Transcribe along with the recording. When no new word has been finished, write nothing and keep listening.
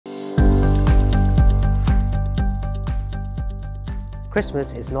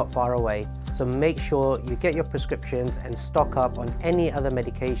Christmas is not far away, so make sure you get your prescriptions and stock up on any other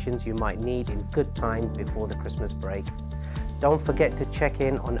medications you might need in good time before the Christmas break. Don't forget to check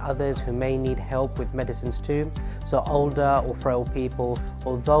in on others who may need help with medicines too, so older or frail people,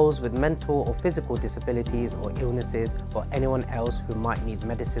 or those with mental or physical disabilities or illnesses, or anyone else who might need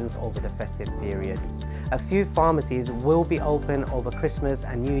medicines over the festive period. A few pharmacies will be open over Christmas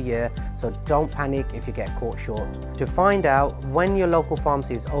and New Year, so don't panic if you get caught short. To find out when your local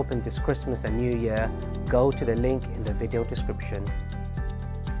pharmacy is open this Christmas and New Year, go to the link in the video description.